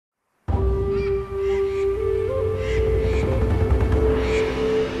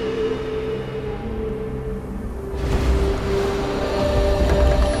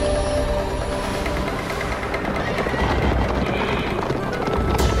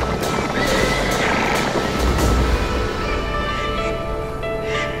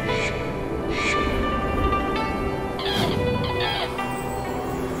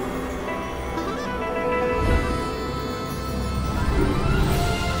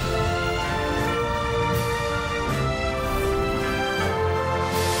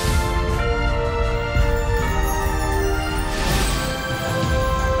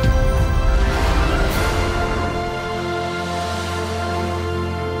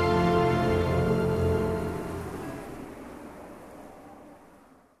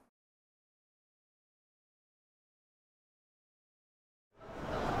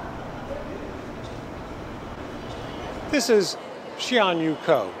This is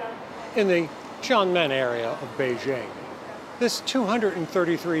Xiaoyun in the Tiananmen area of Beijing. This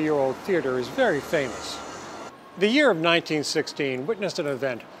 233-year-old theater is very famous. The year of 1916 witnessed an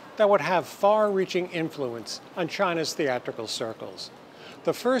event that would have far-reaching influence on China's theatrical circles.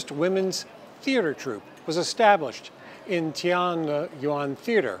 The first women's theater troupe was established in Xiaoyun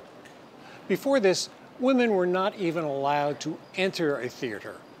Theater. Before this, women were not even allowed to enter a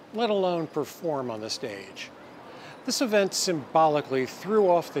theater, let alone perform on the stage. This event symbolically threw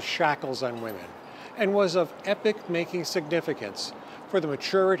off the shackles on women and was of epoch-making significance for the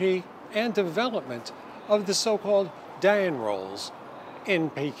maturity and development of the so-called Dan roles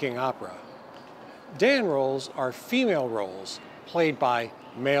in Peking opera. Dan roles are female roles played by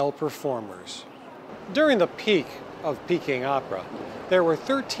male performers. During the peak of Peking opera, there were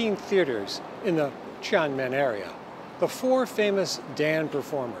 13 theaters in the Tiananmen area. The four famous Dan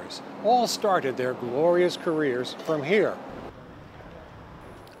performers all started their glorious careers from here.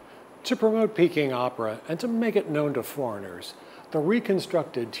 To promote Peking opera and to make it known to foreigners, the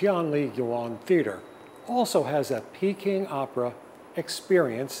reconstructed Tianli Theater also has a Peking opera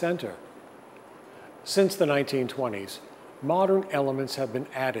experience center. Since the 1920s, modern elements have been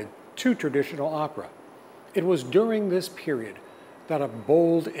added to traditional opera. It was during this period that a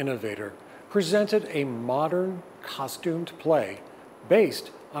bold innovator presented a modern, costumed play based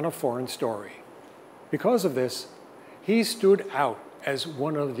on a foreign story. Because of this, he stood out as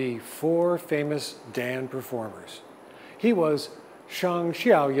one of the four famous Dan performers. He was Shang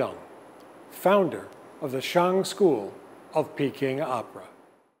Xiaoyun, founder of the Shang School of Peking opera.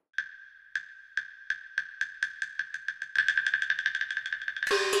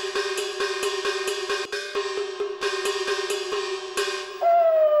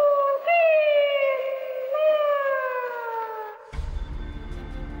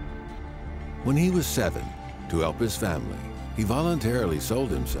 When he was 7, to help his family, he voluntarily sold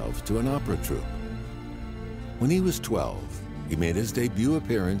himself to an opera troupe. When he was 12, he made his debut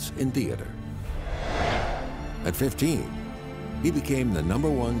appearance in theater. At 15, he became the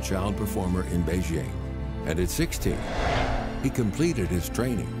 #1 child performer in Beijing. And at 16, he completed his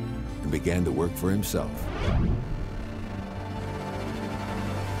training and began to work for himself.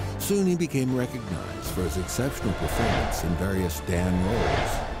 Soon he became recognized for his exceptional performance in various Dan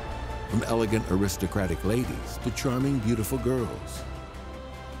roles, from elegant aristocratic ladies to charming, beautiful girls,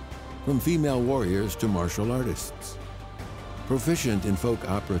 from female warriors to martial artists. Proficient in folk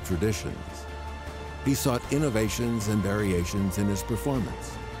opera traditions, he sought innovations and variations in his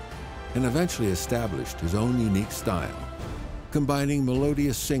performance, and eventually established his own unique style, combining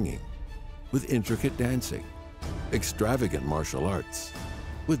melodious singing with intricate dancing, extravagant martial arts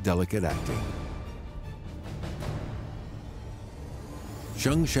with delicate acting.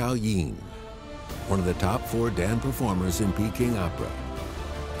 Shang Xiaoyun, one of the top 4 Dan performers in Peking opera,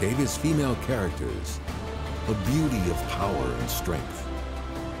 gave his female characters a beauty of power and strength.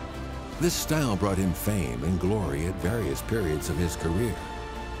 This style brought him fame and glory at various periods of his career,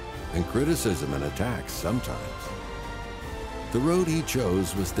 and criticism and attacks sometimes. The road he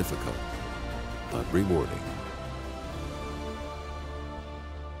chose was difficult, but rewarding.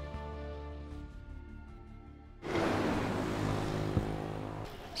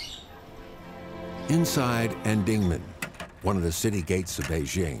 Inside Andingmen, one of the city gates of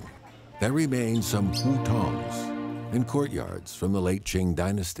Beijing, there remain some hutongs and courtyards from the late Qing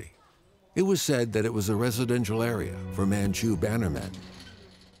dynasty. It was said that it was a residential area for Manchu bannermen.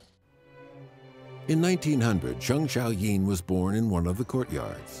 In 1900, Shang Xiaoyun was born in one of the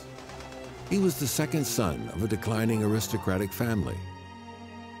courtyards. He was the second son of a declining aristocratic family.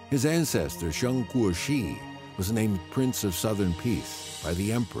 His ancestor, Shang Guoshi, was named Prince of Southern Peace by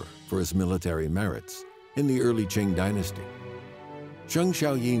the emperor for his military merits in the early Qing dynasty. Shang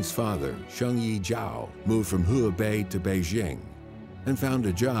Xiaoyun's father, Shang Yijiao, moved from Hubei to Beijing and found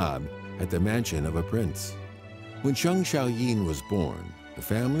a job at the mansion of a prince. When Shang Xiaoyun was born, the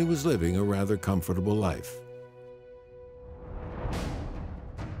family was living a rather comfortable life.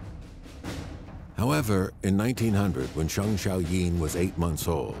 However, in 1900, when Shang Xiaoyun was 8 months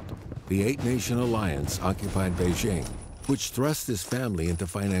old, the Eight-Nation Alliance occupied Beijing, which thrust his family into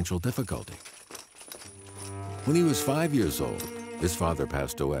financial difficulty. When he was 5 years old, his father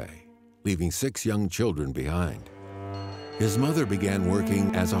passed away, leaving 6 young children behind. His mother began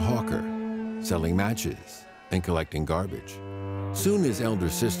working as a hawker, selling matches and collecting garbage. Soon his elder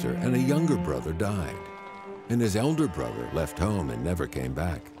sister and a younger brother died, and his elder brother left home and never came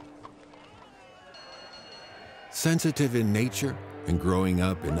back. Sensitive in nature and growing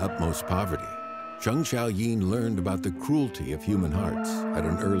up in utmost poverty, Shang Xiaoyun learned about the cruelty of human hearts at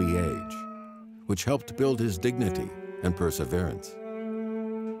an early age, which helped build his dignity and perseverance.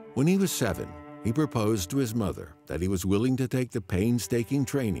 When he was 7, he proposed to his mother that he was willing to take the painstaking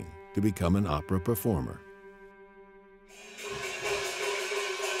training to become an opera performer.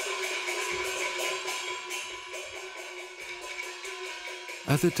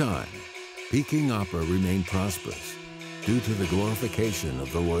 At the time, Peking opera remained prosperous due to the glorification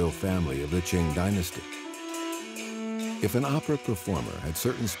of the royal family of the Qing dynasty. If an opera performer had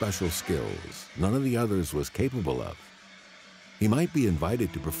certain special skills none of the others was capable of, he might be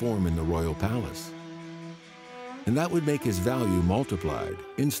invited to perform in the royal palace, and that would make his value multiplied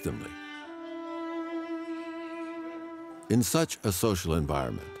instantly. In such a social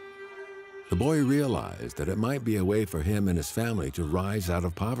environment, the boy realized that it might be a way for him and his family to rise out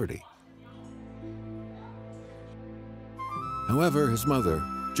of poverty. However, his mother,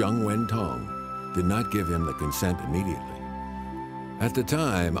 Zheng Wentong, did not give him the consent immediately. At the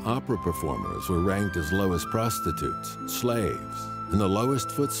time, opera performers were ranked as low as prostitutes, slaves, and the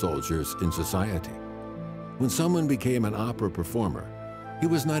lowest foot soldiers in society. When someone became an opera performer, he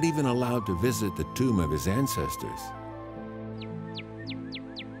was not even allowed to visit the tomb of his ancestors.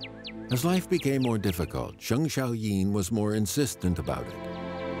 As life became more difficult, Xiaoyun was more insistent about it.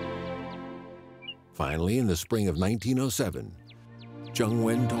 Finally, in the spring of 1907, Zheng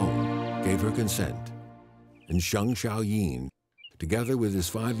Wentong gave her consent, and Xiaoyun, together with his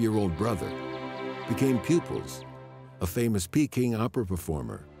 5-year-old brother, became pupils of famous Peking opera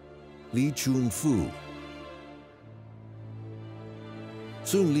performer Li Chunfu.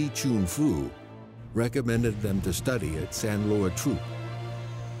 Soon Li Chunfu recommended them to study at Sanlua Troupe,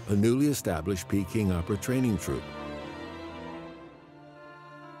 a newly established Peking opera training troupe.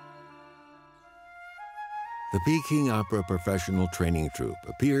 The Peking Opera Professional Training Troupe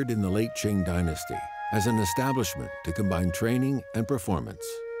appeared in the late Qing dynasty as an establishment to combine training and performance.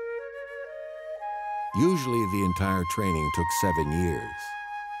 Usually the entire training took 7 years.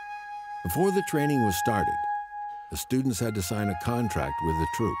 Before the training was started, the students had to sign a contract with the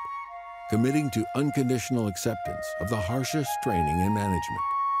troupe, committing to unconditional acceptance of the harshest training and management.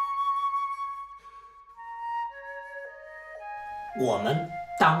 我们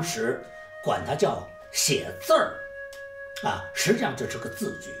当时管它叫写字儿，实际上这是个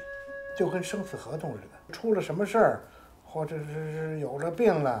字据，就跟生死合同似的，出了什么事儿，或者是有了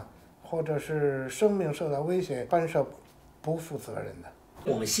病了，或者是生命受到威胁，班社不负责任的。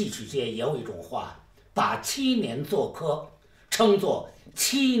我们戏曲界也有一种话，把7年做科称作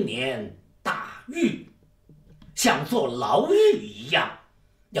7年大狱，像坐牢狱一样，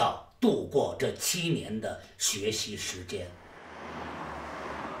要度过这7年的学习时间。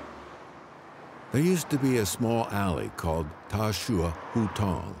 There used to be a small alley called Tashua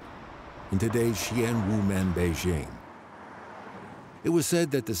Hutong in today's Xianwumen, Beijing. It was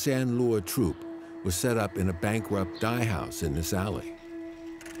said that the Sanlua troupe was set up in a bankrupt dye house in this alley.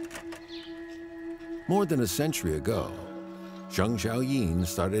 More than a century ago, Xiaoyun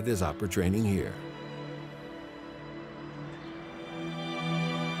started his opera training here.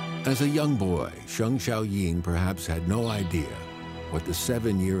 As a young boy, Xiaoyun perhaps had no idea what the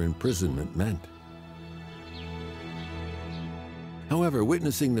 7-year imprisonment meant. However,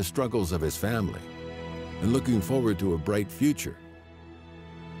 witnessing the struggles of his family and looking forward to a bright future,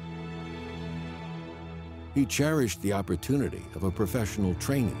 he cherished the opportunity of a professional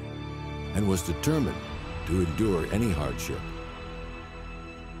training and was determined to endure any hardship.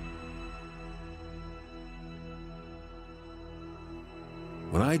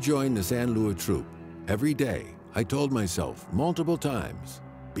 When I joined the Sanlua troupe, every day I told myself multiple times,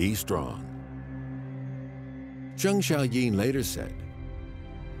 be strong. Xiaoyun later said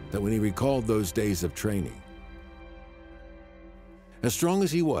that when he recalled those days of training, as strong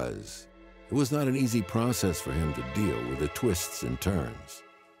as he was, it was not an easy process for him to deal with the twists and turns.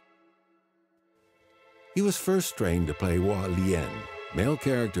 He was first trained to play Hua Lian, male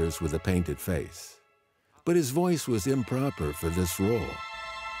characters with a painted face, but his voice was improper for this role.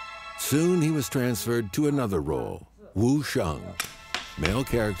 Soon he was transferred to another role, Wu Shang, male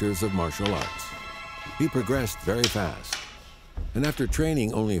characters of martial arts. He progressed very fast, and after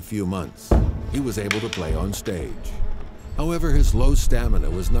training only a few months, he was able to play on stage. However, his low stamina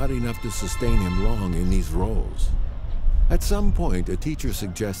was not enough to sustain him long in these roles. At some point, a teacher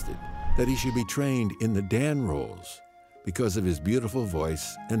suggested that he should be trained in the Dan roles because of his beautiful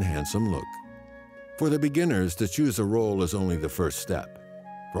voice and handsome look. For the beginners, to choose a role is only the first step.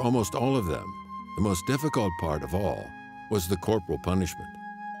 For almost all of them, the most difficult part of all was the corporal punishment.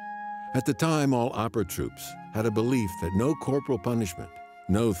 At the time, all opera troupes had a belief that no corporal punishment,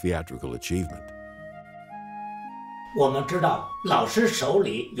 no theatrical achievement. 我们知道老师手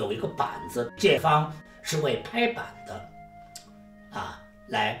里有一个板子，这方是为拍板的，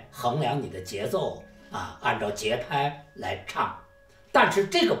来衡量你的节奏按照节拍来唱。但是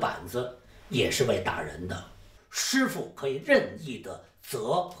这个板子也是为打人的，师傅可以任意的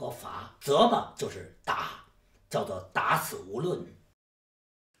责和罚。责嘛就是打，叫做打死无论。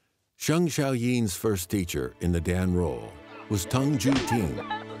Shang Xiaoyun's first teacher in the Dan role was Tung Ju Ting,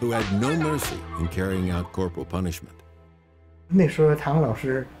 who had no mercy in carrying out corporal punishment. 那时候唐老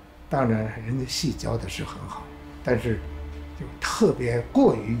师，当然人家戏教的是很好，但是就特别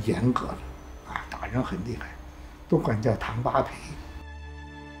过于严格了，打人很厉害，都管叫唐八赔。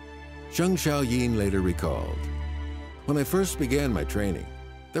Shang Xiaoyun later recalled, "When I first began my training,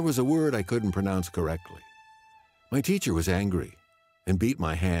 there was a word I couldn't pronounce correctly. My teacher was angry and beat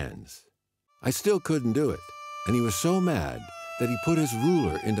my hands. I still couldn't do it, and he was so mad that he put his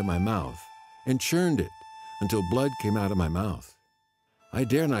ruler into my mouth and churned it until blood came out of my mouth. I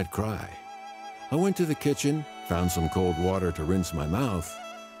dare not cry. I went to the kitchen, found some cold water to rinse my mouth,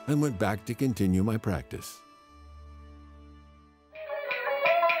 and went back to continue my practice."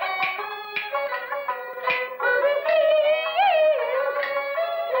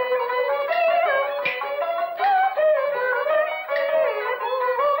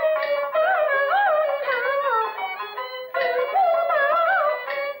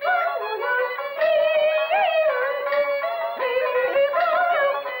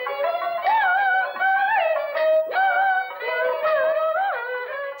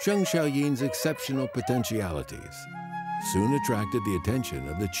 Shang Xiaoyun's exceptional potentialities soon attracted the attention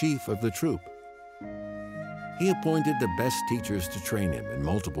of the chief of the troupe. He appointed the best teachers to train him in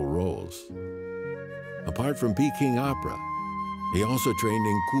multiple roles. Apart from Peking opera, he also trained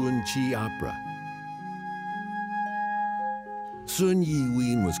in Kunqi opera. Sun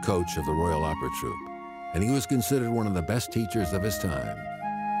Yiwen was coach of the Royal Opera Troupe, and he was considered one of the best teachers of his time.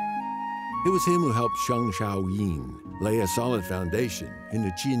 It was him who helped Shang Xiaoyun lay a solid foundation in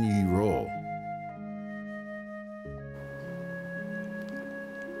the Jinyu role.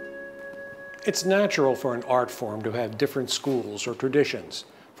 It's natural for an art form to have different schools or traditions.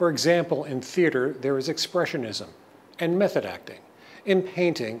 For example, in theater, there is expressionism and method acting. In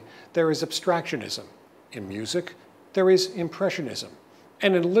painting, there is abstractionism. In music, there is impressionism.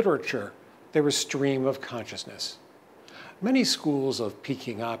 And in literature, there is stream of consciousness. Many schools of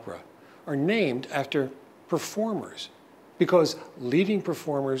Peking opera are named after performers because leading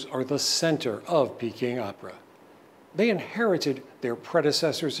performers are the center of Peking opera. They inherited their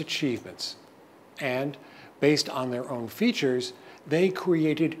predecessors' achievements, and based on their own features, they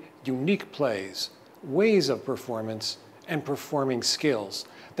created unique plays, ways of performance, and performing skills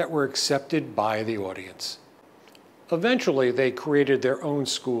that were accepted by the audience. Eventually, they created their own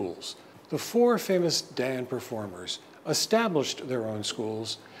schools. The four famous Dan performers established their own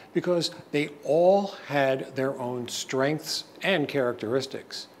schools because they all had their own strengths and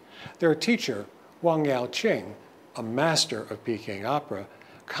characteristics. Their teacher, Wang Yaoqing, a master of Peking opera,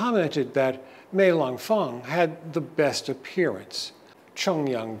 commented that Mei Longfeng had the best appearance. Cheng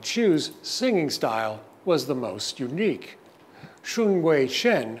Yang-chu's singing style was the most unique. Shun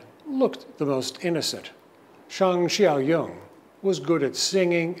Wei-shen looked the most innocent. Shang Xiaoyun was good at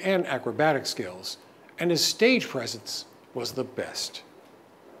singing and acrobatic skills, and his stage presence was the best.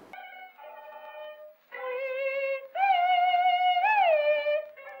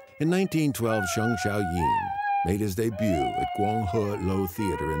 In 1912, Shang Xiaoyun made his debut at Guanghe Low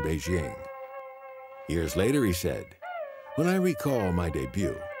Theater in Beijing. Years later, he said, "When I recall my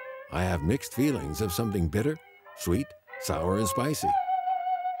debut, I have mixed feelings of something bitter, sweet, sour, and spicy."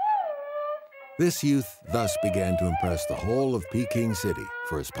 This youth thus began to impress the whole of Peking City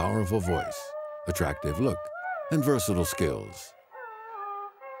for his powerful voice, attractive look, and versatile skills.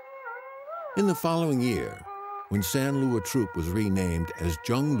 In the following year, when Sanlua Troupe was renamed as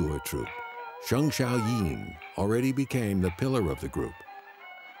Zhenglua Troupe, Shang Xiaoyun already became the pillar of the group.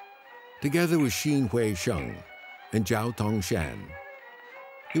 Together with Xin Hui Sheng and Zhao Tongshan,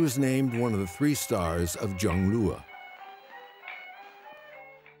 he was named one of the 3 stars of Zhenglua.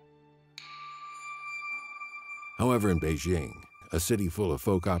 However, in Beijing, a city full of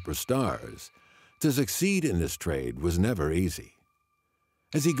folk opera stars, to succeed in this trade was never easy.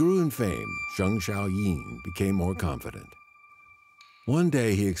 As he grew in fame, Shang Xiaoyun became more confident. One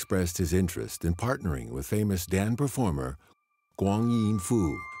day he expressed his interest in partnering with famous Dan performer Guang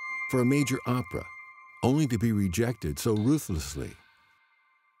Yinfu for a major opera, only to be rejected so ruthlessly.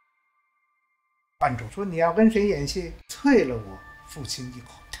 班主说：“你要跟谁演戏？”啐了我父亲一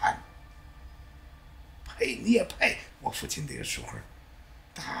口痰。配你也配？我父亲那个时候，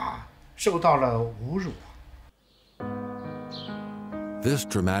他受到了侮辱。 This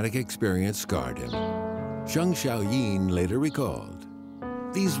traumatic experience scarred him, Shang Xiaoyun later recalled,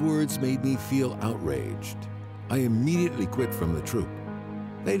 "These words made me feel outraged. I immediately quit from the troupe.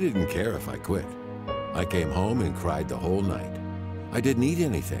 They didn't care if I quit. I came home and cried the whole night. I didn't eat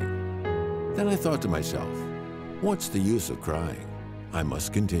anything. Then I thought to myself, what's the use of crying? I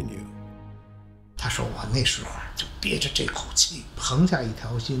must continue." 他说我那时候就憋着这口气，横下一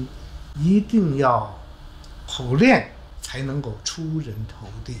条心，一定要苦练才能够出人头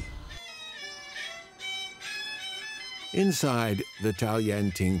地。 Inside the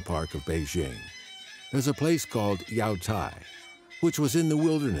Taoyanting Park of Beijing, there's a place called Yaotai, which was in the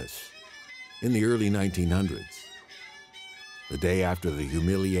wilderness in the early 1900s. The day after the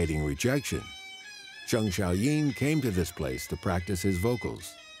humiliating rejection, Shang Xiaoyun came to this place to practice his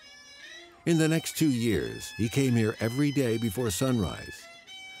vocals. In the next 2 years, he came here every day before sunrise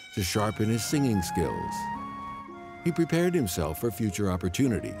to sharpen his singing skills. He prepared himself for future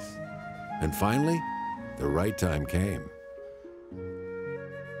opportunities. And finally, the right time came.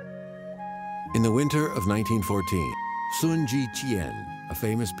 In the winter of 1914, Sun Jiqian, a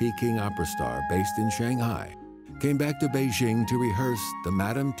famous Peking opera star based in Shanghai, came back to Beijing to rehearse The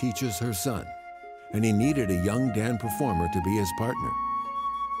Madam Teaches Her Son, and he needed a young Dan performer to be his partner.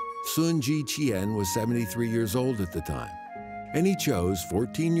 Sun Jiqian was 73 years old at the time, and he chose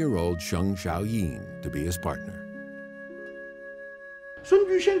 14-year-old Shang Xiaoyun to be his partner. 孙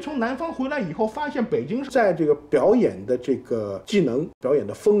居先从南方回来以后，发现北京在这个表演的这个技能、表演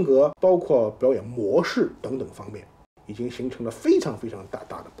的风格，包括表演模式等等方面，已经形成了非常大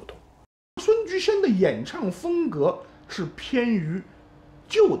的不同。孙居先的演唱风格是偏于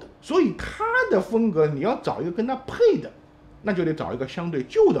旧的，所以他的风格你要找一个跟他配的，那就得找一个相对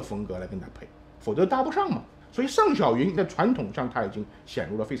旧的风格来跟他配，否则搭不上嘛。所以尚小云在传统上他已经显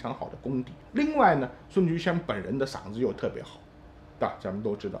露了非常好的功底。另外呢，孙居先本人的嗓子又特别好。 咱们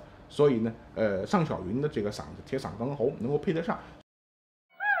都知道，所以呢，尚小云的这个嗓子铁嗓钢喉能够配得上。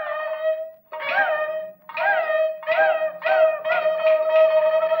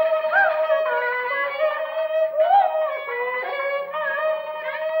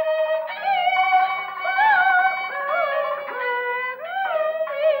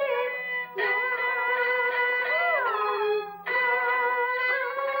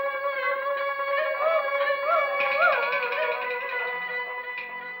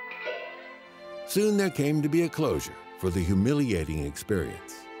Soon there came to be a closure for the humiliating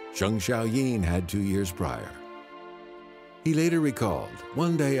experience Shang Xiaoyun had 2 years prior. He later recalled,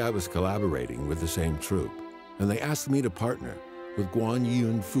 "One day I was collaborating with the same troupe, and they asked me to partner with Guan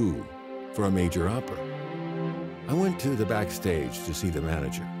Yunfu for a major opera. I went to the backstage to see the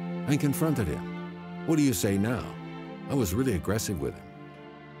manager and confronted him. What do you say now? I was really aggressive with him."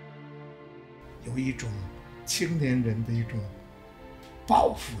 有一种青年人的一种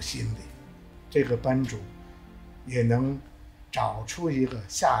报复心理。 这个班主也能找出一个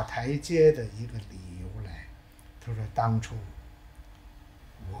下台阶的一个理由来。他说：“当初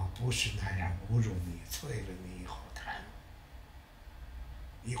我不是那样侮辱你、啐了你一口痰，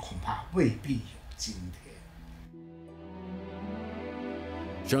你恐怕未必有今天。”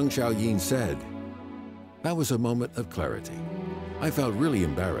 Shang Xiaoyun said, "That was a moment of clarity. I felt really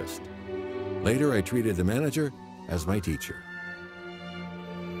embarrassed. Later, I treated the manager as my teacher."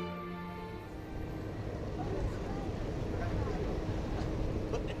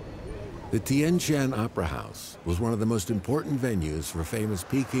 The Tianshan Opera House was one of the most important venues for famous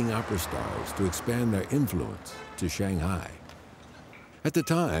Peking opera stars to expand their influence to Shanghai. At the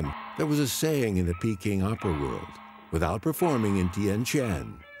time, there was a saying in the Peking opera world, without performing in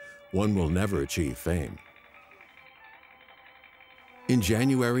Tianshan, one will never achieve fame. In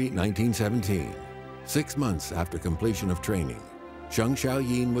January 1917, 6 months after completion of training, Shang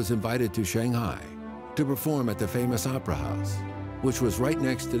Xiaoyun was invited to Shanghai to perform at the famous opera house, which was right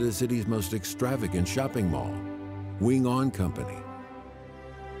next to the city's most extravagant shopping mall, Wing On Company.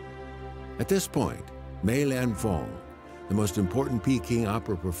 At this point, Mei Lanfeng, the most important Peking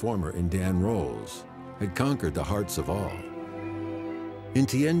opera performer in Dan roles, had conquered the hearts of all. In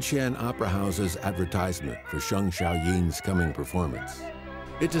Tianshan Opera House's advertisement for Shang Xiaoyun's coming performance,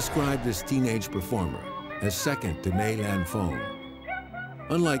 it described this teenage performer as second to Mei Lanfeng.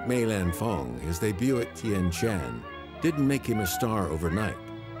 Unlike Mei Lanfeng, his debut at Tianshan didn't make him a star overnight,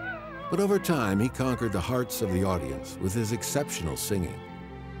 but over time he conquered the hearts of the audience with his exceptional singing.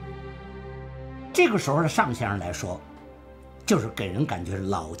 这个时候的尚先生来说，就是给人感觉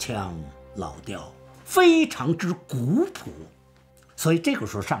老腔老调，非常之古朴，所以这个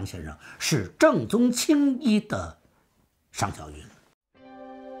时候尚先生是正宗青衣的尚小云。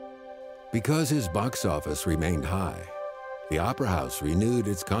 Because his box office remained high, the opera house renewed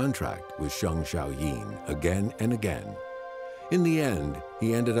its contract with Shang Xiaoyun again and again. In the end,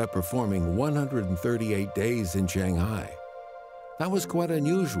 he ended up performing 138 days in Shanghai. That was quite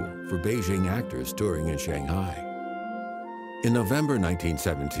unusual for Beijing actors touring in Shanghai. In November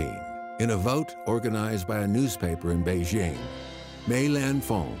 1917, in a vote organized by a newspaper in Beijing, Mei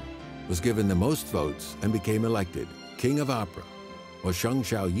Lanfeng was given the most votes and became elected King of Opera, while Shang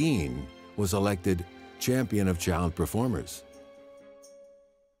Xiaoyun was elected Champion of Child Performers.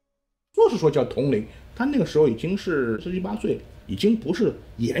 说是说叫统领，他那个时候已经是17、18岁，已经不是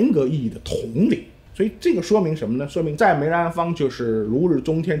严格意义的统领。所以这个说明什么呢？说明在梅兰芳就是如日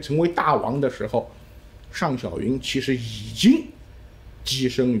中天成为大王的时候，尚小云其实已经跻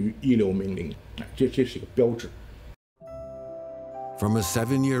身于一流名伶，这是一个标志。From a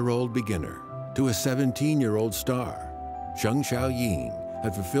 7-year-old beginner to a 17-year-old star, Shang Xiaoyun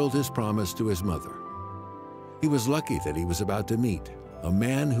had fulfilled his promise to his mother. He was lucky that he was about to meet a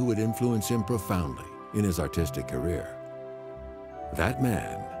man who would influence him profoundly in his artistic career. That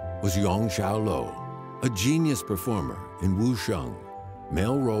man was Yang Xiaolou, a genius performer in wusheng,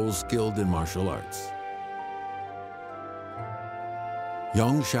 male roles skilled in martial arts.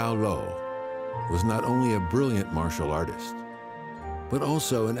 Yang Xiaolou was not only a brilliant martial artist, but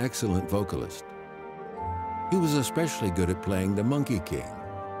also an excellent vocalist. He was especially good at playing the Monkey King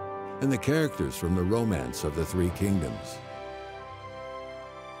and the characters from the Romance of the Three Kingdoms.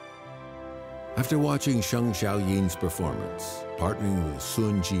 After watching Shang Xiaoyun's performance, partnering with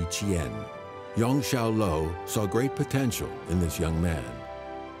Sun Jiqian, Yang Xiaolou saw great potential in this young man.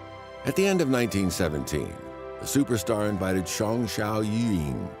 At the end of 1917, the superstar invited Shang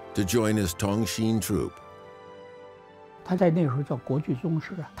Xiaoyun to join his Tongxin troupe. 他在那个时候叫国剧宗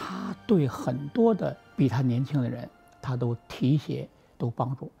师啊，他对很多的比他年轻的人，他都提携，都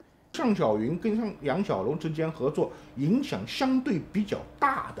帮助。尚小云跟杨小龙之间合作，影响相对比较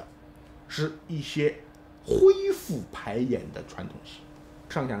大的，是一些恢复排演的传统戏。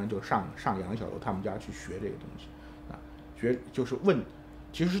上下人就上杨小龙他们家去学这个东西，啊，学就是问，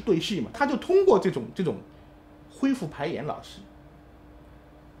其实是对戏嘛，他就通过这种恢复排演老戏，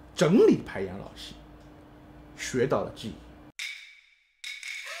整理排演老戏，学到了技艺。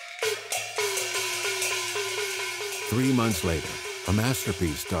3 months later, a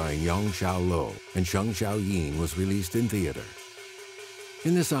masterpiece starring Yang Xiaolou and Shang Xiaoyun was released in theater.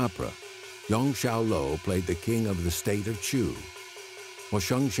 In this opera, Yang Xiaolou played the king of the state of Chu, while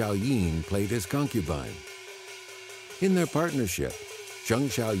Shang Xiaoyun played his concubine. In their partnership, Shang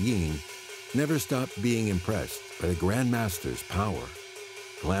Xiaoyun never stopped being impressed by the Grand Master's power,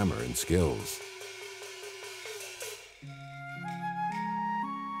 glamour, and skills.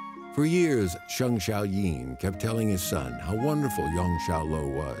 For years, Shang Xiaoyun kept telling his son how wonderful Yang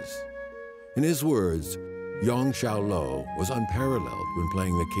Xiaolou was. In his words, Yang Xiaolou was unparalleled when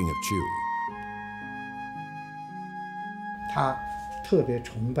playing the King of Chu. 他特别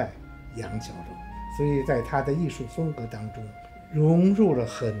崇拜杨小龙，所以在他的艺术风格当中融入了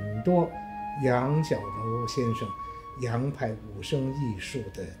很多杨小楼先生杨派武生艺术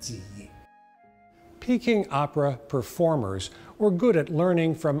的技艺。Peking opera performers were good at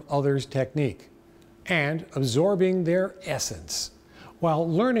learning from others' technique and absorbing their essence. While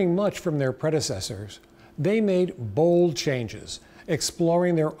learning much from their predecessors, they made bold changes,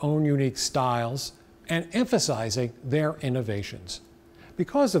 exploring their own unique styles and emphasizing their innovations.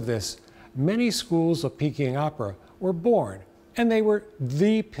 Because of this, many schools of Peking opera were born, and they were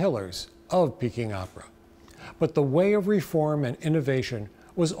the pillars of Peking opera. But the way of reform and innovation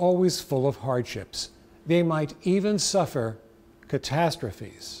was always full of hardships. They might even suffer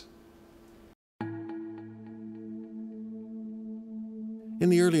catastrophes. In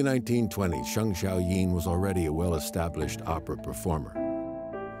the early 1920s, Shang Xiaoyun was already a well-established opera performer.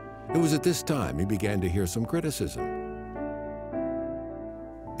 It was at this time he began to hear some criticism.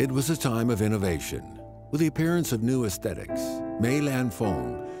 It was a time of innovation. With the appearance of new aesthetics, Mei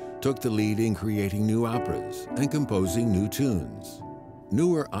Lanfeng took the lead in creating new operas and composing new tunes.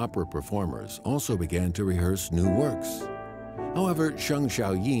 Newer opera performers also began to rehearse new works. However, Shang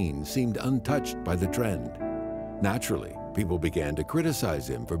Xiaoyun seemed untouched by the trend. Naturally, people began to criticize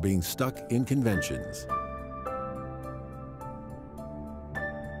him for being stuck in conventions.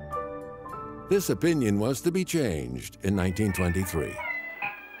 This opinion was to be changed in 1923.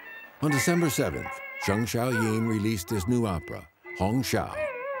 On December 7th, Shang Xiaoyun released his new opera, Hong Xiao,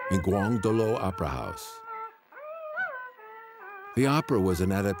 in Guangdolo Opera House. The opera was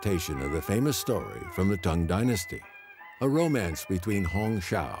an adaptation of the famous story from the Tang Dynasty, a romance between Hong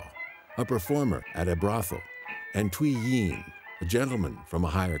Xiao, a performer at a brothel, and Tui Yin, a gentleman from a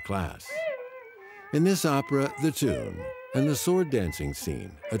higher class. In this opera, the tune, and the sword dancing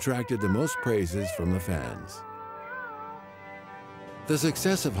scene attracted the most praises from the fans. The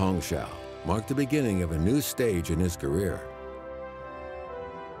success of Hong Xiao marked the beginning of a new stage in his career.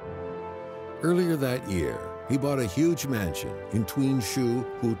 Earlier that year, he bought a huge mansion in Tuinshu,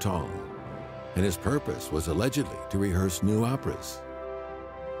 Hutong, and his purpose was allegedly to rehearse new operas.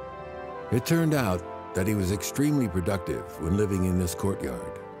 It turned out that he was extremely productive when living in this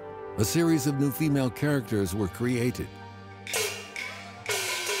courtyard. A series of new female characters were created.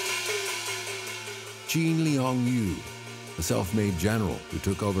 Qin Liangyu, a self-made general who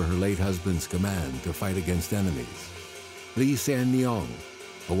took over her late husband's command to fight against enemies. Li Sanniong,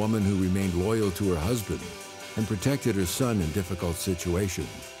 a woman who remained loyal to her husband and protected her son in difficult situations.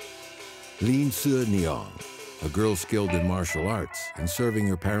 Lin Siniang, a girl skilled in martial arts and serving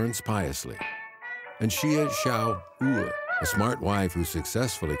her parents piously. And Xie Xiao Wu, a smart wife who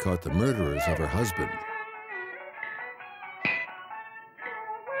successfully caught the murderers of her husband.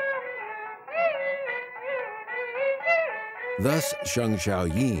 Thus, Shang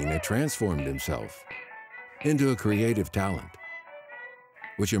Xiaoyun had transformed himself into a creative talent,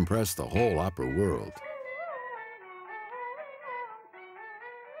 which impressed the whole opera world.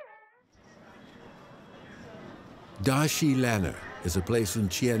 Daxi Lanner is a place in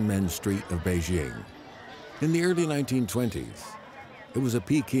Tiananmen Street of Beijing. In the early 1920s, it was a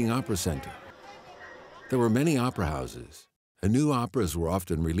Peking opera center. There were many opera houses, and new operas were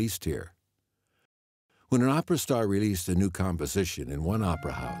often released here. When an opera star released a new composition in one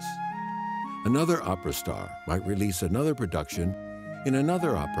opera house, another opera star might release another production in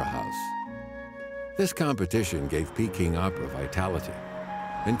another opera house. This competition gave Peking opera vitality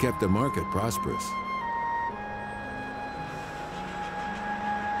and kept the market prosperous.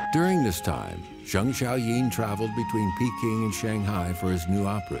 During this time, Shang Xiaoyun traveled between Peking and Shanghai for his new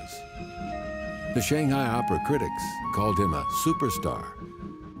operas. The Shanghai opera critics called him a superstar.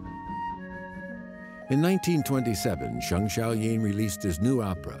 In 1927, Shang Xiaoyun released his new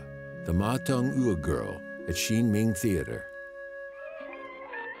opera, The Ma Teng-yu Girl, at Xinming Theater.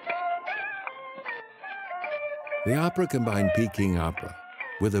 The opera combined Peking opera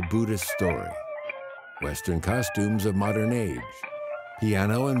with a Buddhist story, Western costumes of modern age,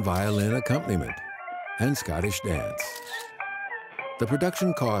 piano and violin accompaniment, and Scottish dance. The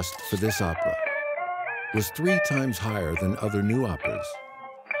production cost for this opera was 3 times higher than other new operas.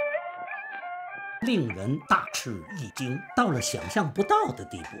 令人大吃一惊，到了想象不到的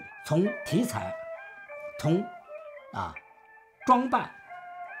地步。从题材，从装扮，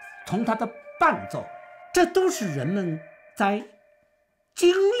从它的伴奏，这都是人们在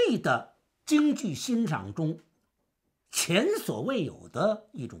经历的京剧欣赏中前所未有的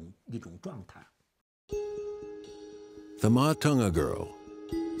一种状态。The Ma Teng-yu Girl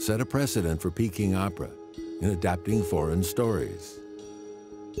set a precedent for Peking opera in adapting foreign stories.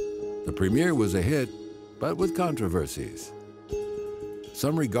 The premiere was a hit, but with controversies.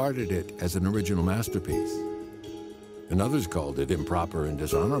 Some regarded it as an original masterpiece, and others called it improper and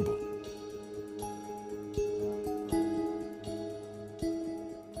dishonorable.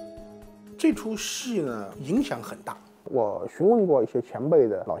 这出戏呢，影响很大。我询问过一些前辈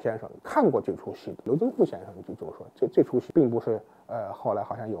的老先生，看过这出戏的，刘增富先生就说，这出戏并不是后来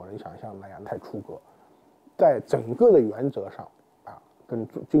好像有人想象那样太出格，在整个的原则上跟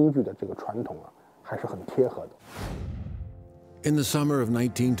京剧的这个传统还是很贴合的。In the summer of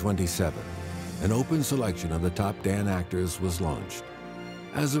 1927, an open selection of the top Dan actors was launched.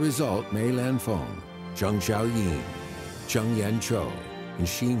 As a result, Mei Lanfeng, Zheng Xiaoyin, Zheng Yanqiu, and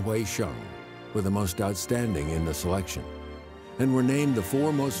Xin Huisheng were the most outstanding in the selection, and were named the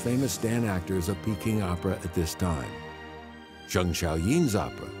 4 most famous Dan actors of Peking opera at this time. Zheng Xiaoyun's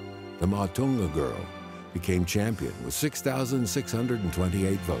opera, The Ma Teng-yu Girl, became champion with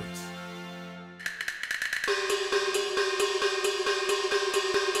 6,628 votes.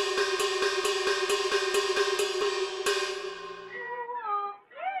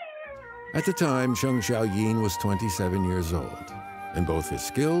 At the time, Shang Xiaoyun was 27 years old, and both his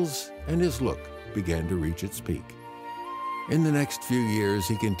skills and his look began to reach its peak. In the next few years,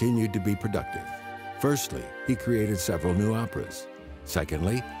 he continued to be productive. Firstly, he created several new operas.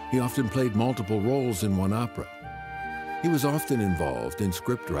 Secondly, he often played multiple roles in one opera. He was often involved in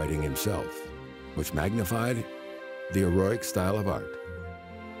script writing himself, which magnified the heroic style of art.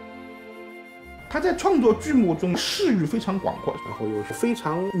 他在创作剧目中视域非常广阔，然后有非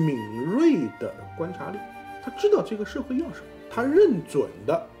常敏锐的观察力。他知道这个社会要什么，他认准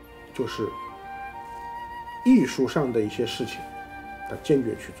的就是艺术上的一些事情，他坚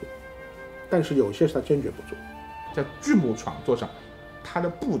决去做。但是有些是他坚决不做。在剧目创作上，他的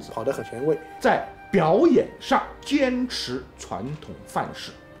步子跑得很前卫，在表演上坚持传统范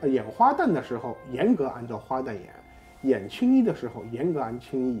式。演花旦的时候严格按照花旦演，演青衣的时候严格按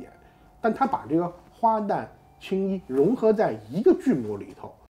青衣演，但他把这个花旦、青衣融合在一个剧目里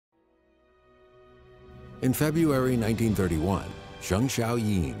头。In February 1931, Shang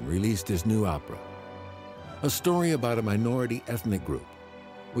Xiaoyun released his new opera, a story about a minority ethnic group,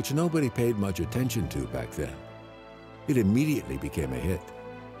 which nobody paid much attention to back then. It immediately became a hit.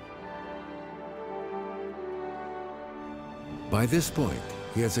 By this point,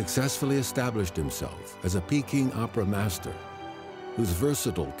 he had successfully established himself as a Peking opera master whose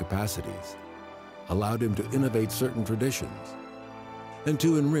versatile capacities allowed him to innovate certain traditions and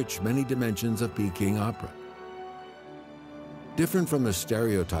to enrich many dimensions of Peking opera. Different from the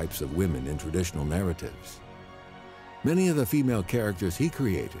stereotypes of women in traditional narratives, many of the female characters he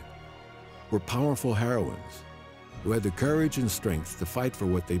created were powerful heroines who had the courage and strength to fight for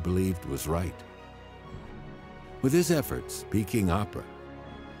what they believed was right. With his efforts, Peking opera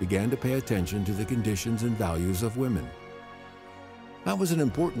began to pay attention to the conditions and values of women. That was an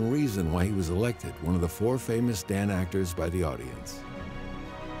important reason why he was elected one of the 4 famous Dan actors by the audience.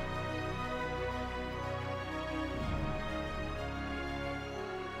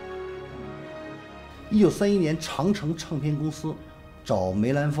 1931年，长城唱片公司找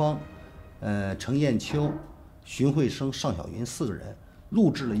梅兰芳、程砚秋、荀慧生、尚小云4个人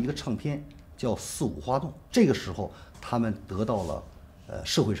录制了一个唱片，叫《四五花洞》。这个时候，他们得到了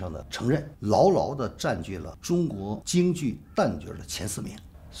社会上的承认，牢牢地占据了中国京剧旦角的前4名，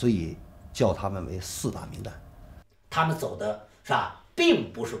所以叫他们为4大名旦。他们走的是吧，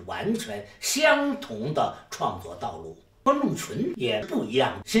并不是完全相同的创作道路，观众群也不一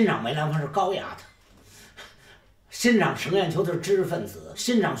样。欣赏梅兰芳是高雅的，欣赏程砚秋的是知识分子，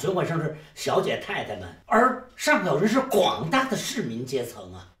欣赏荀慧生是小姐太太们，而尚小云是广大的市民阶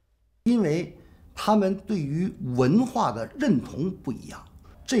层啊。因为他们对于文化的认同不一样，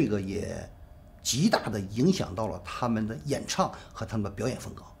这个也极大地影响到了他们的演唱和他们的表演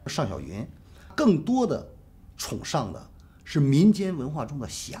风格。尚小云更多的崇尚的是民间文化中的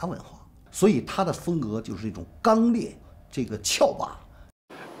侠文化，所以他的风格就是一种刚烈、这个峭拔。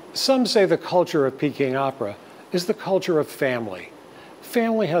Some say the culture of Peking opera is the culture of family.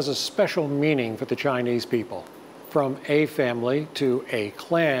 Family has a special meaning for the Chinese people. From a family to a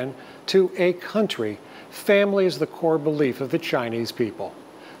clan to a country, family is the core belief of the Chinese people.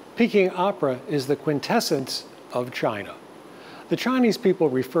 Peking opera is the quintessence of China. The Chinese people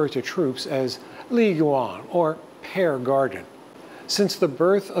refer to troops as Li Yuan or Pear Garden. Since the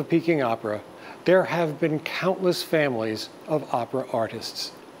birth of Peking opera, there have been countless families of opera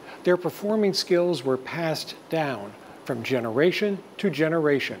artists. Their performing skills were passed down from generation to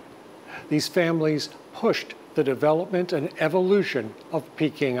generation. These families pushed the development and evolution of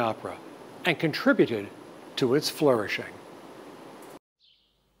Peking opera and contributed to its flourishing.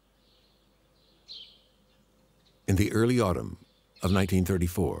 In the early autumn of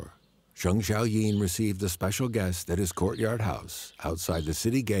 1934, Shang Xiaoyun received a special guest at his courtyard house outside the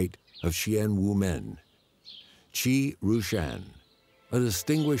city gate of Xianwumen. Qi Rushan, a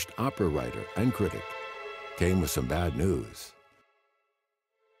distinguished opera writer and critic, came with some bad news.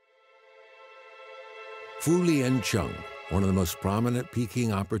 Fu Liancheng, one of the most prominent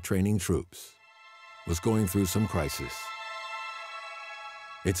Peking opera training troupes, was going through some crisis.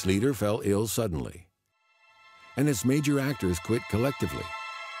 Its leader fell ill suddenly, and its major actors quit collectively,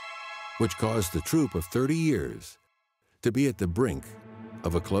 which caused the troupe of 30 years to be at the brink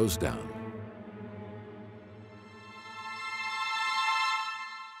of a close down.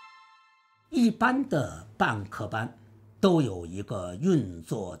 一般的办课班都有一个运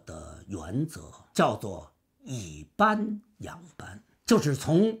作的原则，叫做以班养班，就是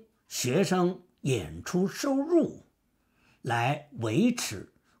从学生演出收入来维持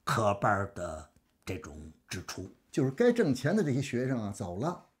课班的这种支出。就是该挣钱的这些学生啊走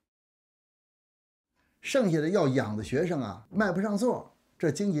了，剩下的要养的学生啊卖不上座，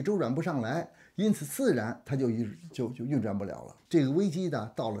这经济周转不上来，因此自然它就运转不了了。这个危机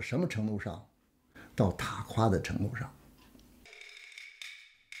呢到了什么程度上？到打垮的程度上。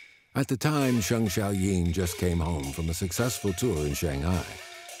At the time, Shang Xiaoyun just came home from a successful tour in Shanghai.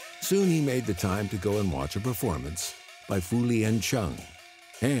 Soon he made the time to go and watch a performance by Fu Liancheng.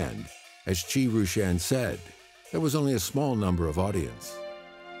 And, as Qi Rushan said, there was only a small number of audience.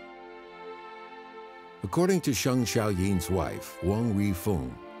 According to Shang Xiaoyun's wife, Wang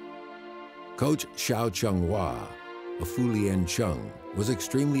Rifeng, Coach Xiao Chenghua of Fu Liancheng was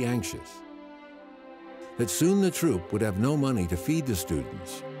extremely anxious that soon the troupe would have no money to feed the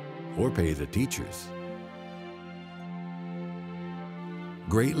students or pay the teachers.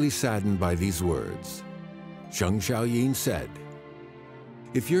 Greatly saddened by these words, Shang Xiaoyun said,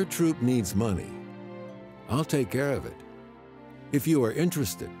 "If your troupe needs money, I'll take care of it. If you are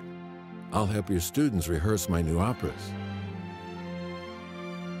interested, I'll help your students rehearse my new operas."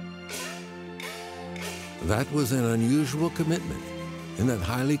 That was an unusual commitment in that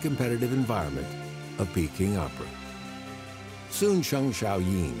highly competitive environment of Peking opera. Soon Shang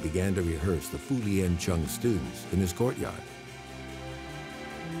Xiaoyun began to rehearse the Fu Lian Chung students in his courtyard.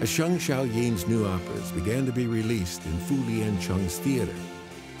 As Shang Xiaoyun's new operas began to be released in Fu Lian Chung's theater,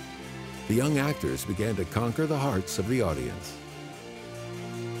 the young actors began to conquer the hearts of the audience.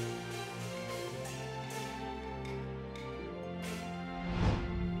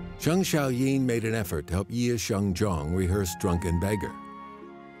 Shang Xiaoyun made an effort to help Ye Shengzhong rehearse Drunken Beggar.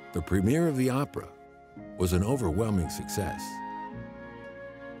 The premiere of the opera was an overwhelming success.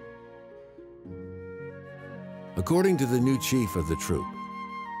 According to the new chief of the troupe,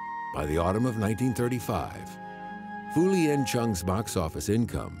 by the autumn of 1935, Fu Lian Chung's box office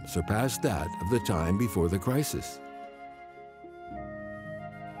income surpassed that of the time before the crisis.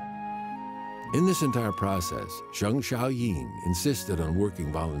 In this entire process, Shang Xiaoyun insisted on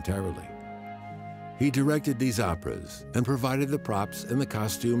working voluntarily. He directed these operas and provided the props and the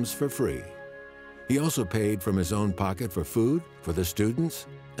costumes for free. He also paid from his own pocket for food for the students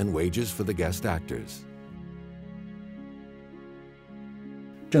and wages for the guest actors.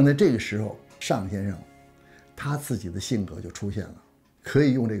 正在这个时候，尚先生他自己的性格就出现了，可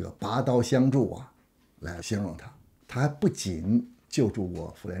以用这个拔刀相助啊来形容他。他还不仅救助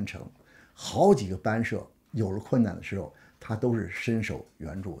过傅连城，好几个班社有了困难的时候，他都是伸手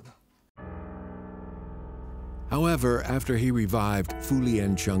援助的。However, after he revived Fu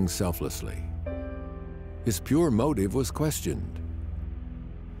Lian Chung selflessly, his pure motive was questioned.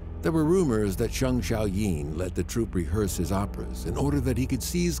 There were rumors that Shang Xiaoyun let the troupe rehearse his operas in order that he could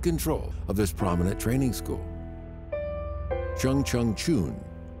seize control of this prominent training school. Shang Chun,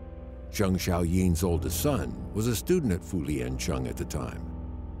 Shang Xiaoyun's oldest son, was a student at Fu Lian Chung at the time.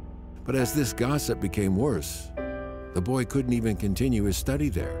 But as this gossip became worse, the boy couldn't even continue his study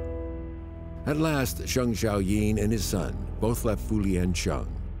there. At last, Shang Xiaoyun and his son both left Fu Lian Chung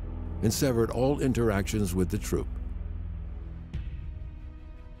and severed all interactions with the troupe.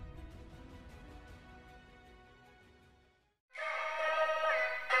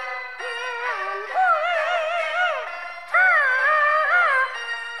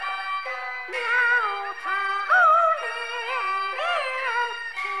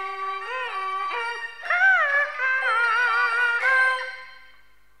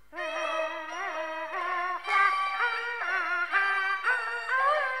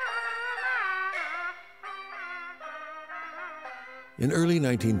 In early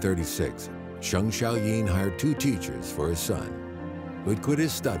 1936, Shang Xiaoyun hired 2 teachers for his son, who had quit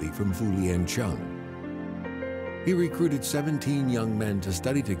his study from Fu Lian Chung. He recruited 17 young men to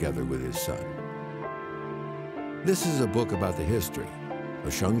study together with his son. This is a book about the history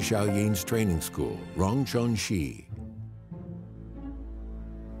of Shang Xiaoyun's training school, Rongchunxi.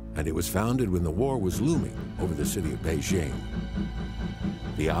 And it was founded when the war was looming over the city of Beijing.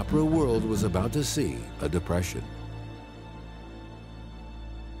 The opera world was about to see a depression.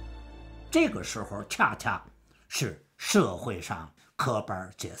 这个时候恰恰是社会上科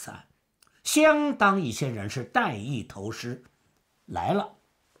班解散，相当一些人是代意投师来了，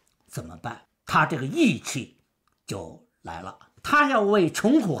怎么办？他这个义气就来了，他要为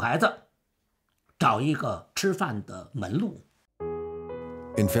穷苦孩子找一个吃饭的门路。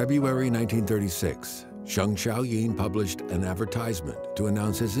In February 1936, Shang Xiaoyun published an advertisement to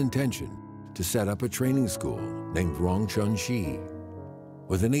announce his intention to set up a training school named Rongchunxi.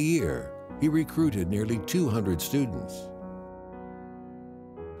 Within a year, he recruited nearly 200 students.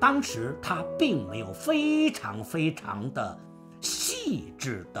 当时他并没有非常的细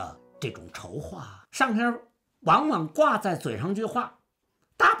致的这种筹划，上边往往挂在嘴上一句话，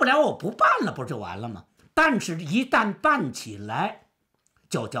大不了我不办了，不就完了吗？但是一旦办起来，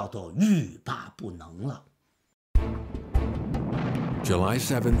就叫做欲罢不能了。July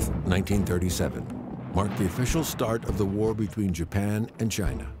 7th, 1937, marked the official start of the war between Japan and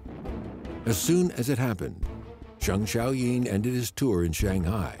China. As soon as it happened, Shang Xiaoyun ended his tour in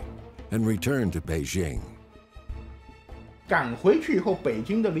Shanghai and returned to Beijing. 赶回去以后，北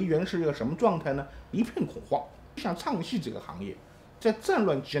京的梨园是一个什么状态呢？一片恐慌。像唱戏这个行业，在战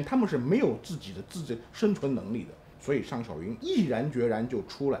乱期间，他们是没有自己的生存能力的，所以尚小云毅然决然就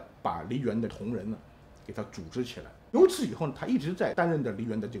出来，把梨园的同仁呢，给他组织起来。由此以后呢，他一直在担任着梨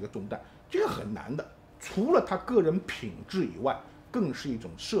园的这个重担，这个很难的。除了他个人品质以外，更是一种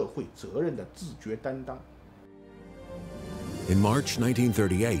社会责任的自觉担当。In March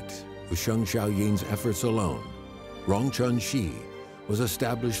 1938, with Shang Xiaoyun's efforts alone, Rongchun-shi was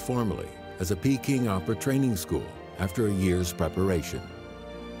established formally as a Peking opera training school after a year's preparation.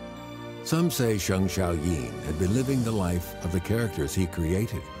 Some say Shang Xiaoyun had been living the life of the characters he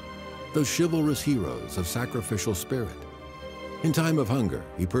created, those chivalrous heroes of sacrificial spirit. In time of hunger,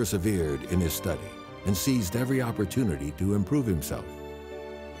 he persevered in his study and seized every opportunity to improve himself.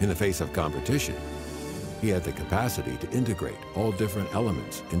 In the face of competition, he had the capacity to integrate all different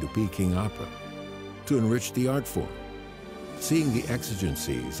elements into Peking opera, to enrich the art form. Seeing the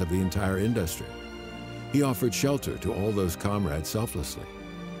exigencies of the entire industry, he offered shelter to all those comrades selflessly.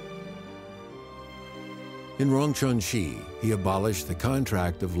 In Rongchun-shi, he abolished the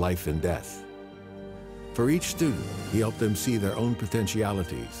contract of life and death. For each student, he helped them see their own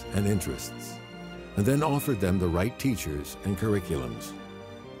potentialities and interests, and then offered them the right teachers and curriculums.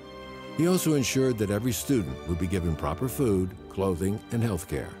 He also ensured that every student would be given proper food, clothing, and health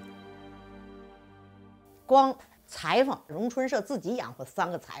care. 光裁缝，荣春社自己养活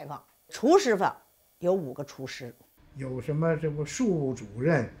3个裁缝，厨师坊有5个厨师，有什么这个庶务主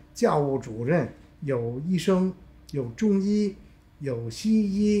任、教务主任，有医生，有中医，有西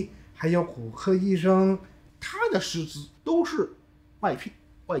医，还有骨科医生。他的师资都是外聘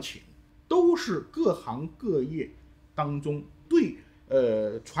外请，都是各行各业当中对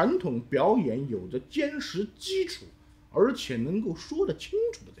传统表演有着坚实基础，而且能够说得清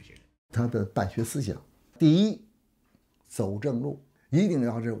楚的这些人。他的办学思想，第一，走正路，一定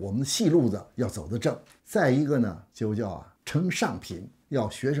要是我们戏路子要走得正。再一个呢，就叫呈上品，要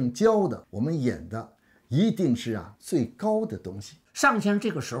学生教的，我们演的一定是最高的东西。尚先生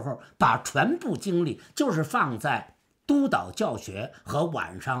这个时候把全部精力就是放在督导教学和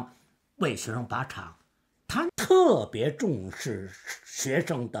晚上为学生把场，他特别重视学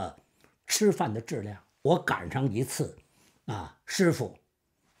生的吃饭的质量。我赶上一次，师傅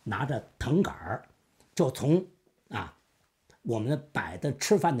拿着藤杆儿，就从我们摆的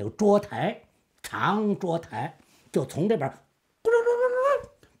吃饭那个桌台，长桌台，就从这边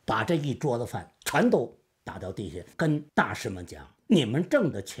把这一桌子饭全都打到地下，跟大师们讲：你们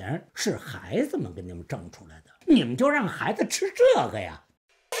挣的钱是孩子们给你们挣出来的，你们就让孩子吃这个呀。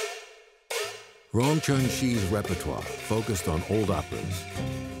Rongchun-shi's repertoire focused on old operas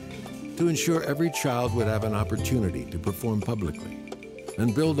to ensure every child would have an opportunity to perform publicly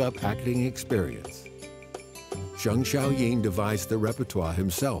and build up acting experience. Shang Xiaoyun devised the repertoire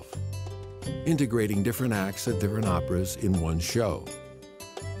himself, integrating different acts of different operas in one show.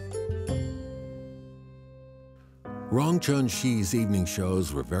 Rongchun-shi's evening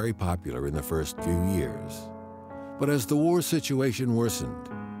shows were very popular in the first few years, but as the war situation worsened,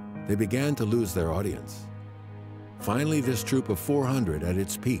 they began to lose their audience. Finally, this troupe of 400 at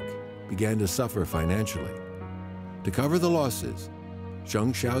its peak began to suffer financially. To cover the losses,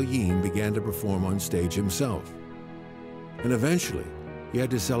 Shang Xiaoyun began to perform on stage himself. And eventually, he had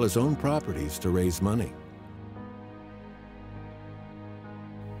to sell his own properties to raise money.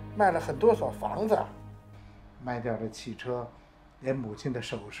 卖了很多所房子，卖掉了汽车，连母亲的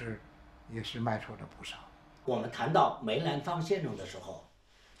首饰也是卖出了不少。我们谈到梅兰芳先生的时候，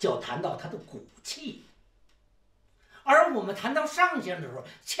就谈到他的骨气，而我们谈到尚先生的时候，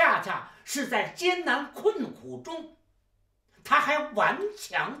恰恰是在艰难困苦中，他还顽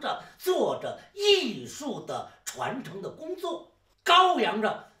强着做着艺术的传承的工作，高扬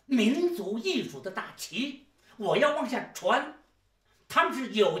着民族艺术的大旗。我要往下传，他们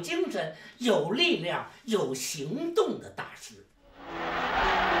是有精神、有力量、有行动的大师。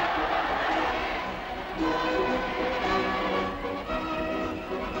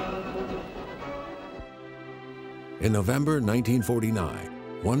In November 1949,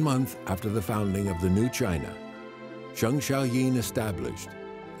 1 month after the founding of the new China, Shang Xiaoyun established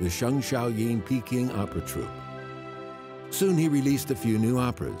the Shang Xiaoyun Peking Opera Troupe. Soon he released a few new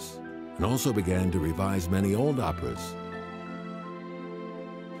operas and also began to revise many old operas.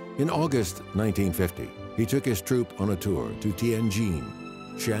 In August 1950, he took his troupe on a tour to Tianjin,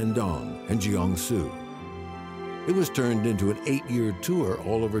 Shandong, and Jiangsu. It was turned into an 8-year tour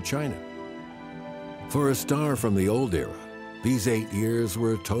all over China. For a star from the old era, these 8 years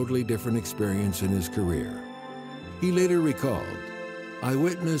were a totally different experience in his career. He later recalled, "I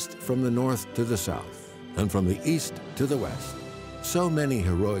witnessed from the north to the south, and from the east to the west, so many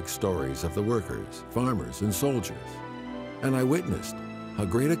heroic stories of the workers, farmers, and soldiers, and I witnessed how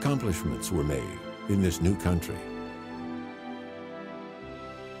great accomplishments were made in this new country."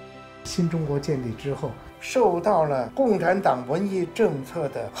 新中国建立之后，受到了共产党文艺政策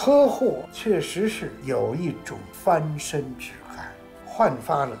的呵护，确实是有一种翻身之感。焕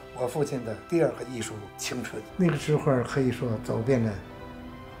发了我父亲的第二个艺术青春。那个时候可以说走遍了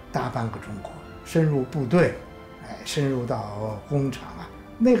大半个中国，深入部队，深入到工厂啊。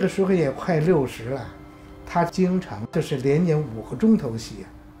那个时候也快60了，他经常就是连演5个钟头戏啊，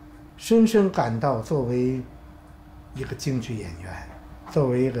深深感到作为一个京剧演员，作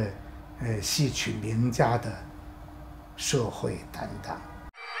为一个戏曲名家的社会担当。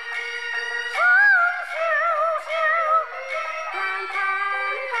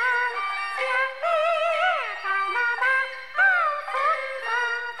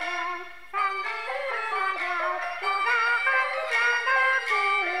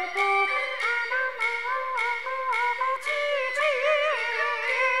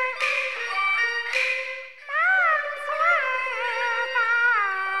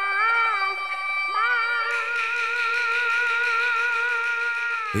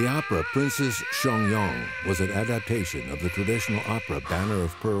The opera Princess Xiaoyun was an adaptation of the traditional opera Banner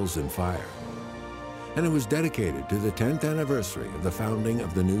of Pearls and Fire, and it was dedicated to the 10th anniversary of the founding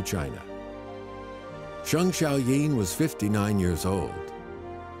of the new China. Xiaoyun was 59 years old,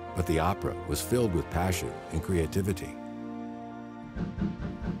 but the opera was filled with passion and creativity.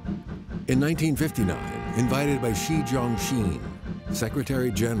 In 1959, invited by Xi Zhongxin,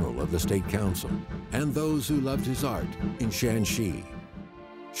 Secretary General of the State Council, and those who loved his art in Shanxi,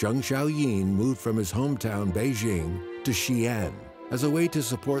 Xiaoyun moved from his hometown Beijing to Xi'an as a way to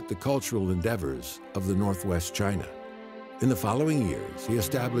support the cultural endeavors of the Northwest China. In the following years, he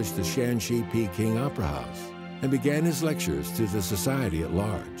established the Shanxi Peking Opera House and began his lectures to the society at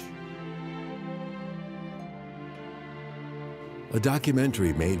large. A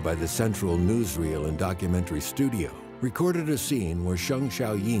documentary made by the Central Newsreel and Documentary Studio recorded a scene where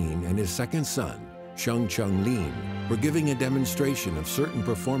Xiaoyun and his second son, Shang were giving a demonstration of certain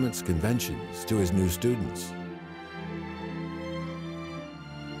performance conventions to his new students.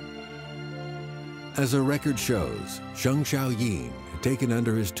 As a record shows, Xiaoyun had taken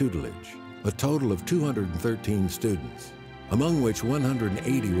under his tutelage a total of 213 students, among which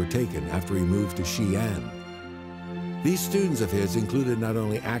 180 were taken after he moved to Xi'an. These students of his included not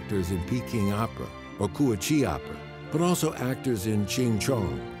only actors in Peking opera or Kuochi opera, but also actors in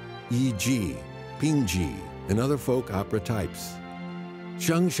Qingchong, Yiji, Pingji, and other folk opera types.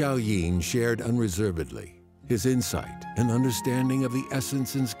 Xiaoyun shared unreservedly his insight and understanding of the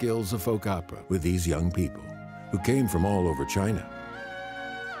essence and skills of folk opera with these young people who came from all over China.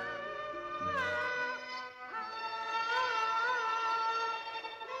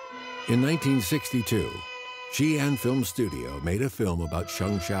 In 1962, Xi'an Film Studio made a film about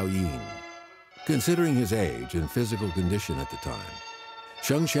Xiaoyun. Considering his age and physical condition at the time,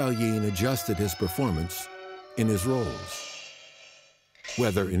 Xiaoyun adjusted his performance in his roles.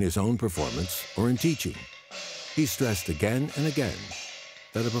 Whether in his own performance or in teaching, he stressed again and again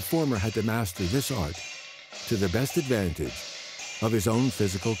that a performer had to master this art to the best advantage of his own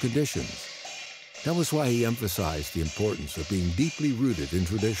physical conditions. That was why he emphasized the importance of being deeply rooted in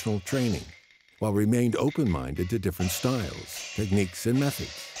traditional training, while remained open-minded to different styles, techniques, and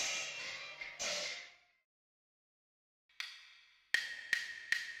methods.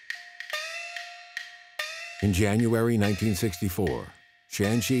 In January 1964,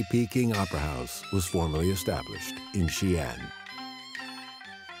 Shanxi Peking Opera House was formally established in Xi'an.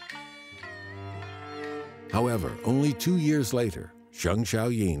 However, only 2 years later,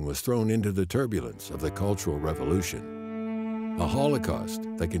 Xiaoyun was thrown into the turbulence of the Cultural Revolution, a Holocaust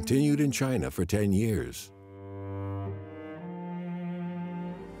that continued in China for 10 years.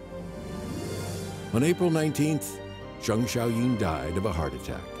 On April 19th, Xiaoyun died of a heart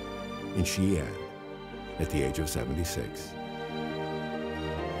attack in Xi'an at the age of 76.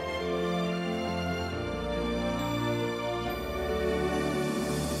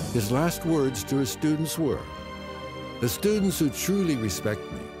 His last words to his students were, "The students who truly respect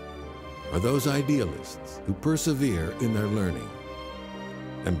me are those idealists who persevere in their learning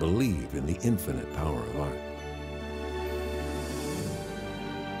and believe in the infinite power of art."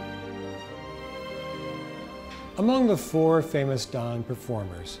 Among the 4 famous Dan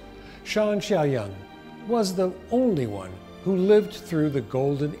performers, Xiaoyun was the only one who lived through the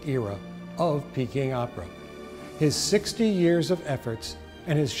golden era of Peking opera. His 60 years of efforts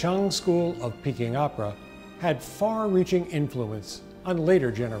and his Shang school of Peking opera had far-reaching influence on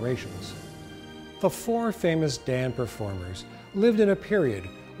later generations. The 4 famous Dan performers lived in a period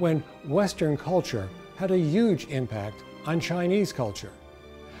when Western culture had a huge impact on Chinese culture.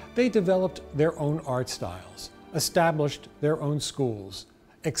 They developed their own art styles, established their own schools,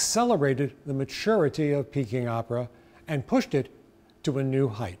 accelerated the maturity of Peking opera, and pushed it to a new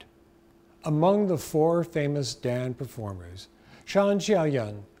height. Among the 4 famous Dan performers, Shang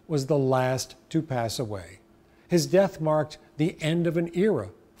Xiaoyun was the last to pass away. His death marked the end of an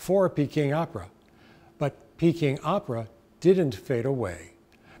era for Peking opera. But Peking opera didn't fade away.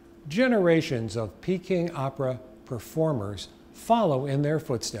 Generations of Peking opera performers follow in their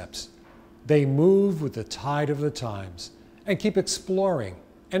footsteps. They move with the tide of the times and keep exploring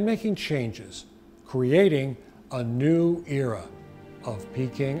and making changes, creating a new era of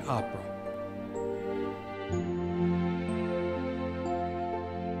Peking opera.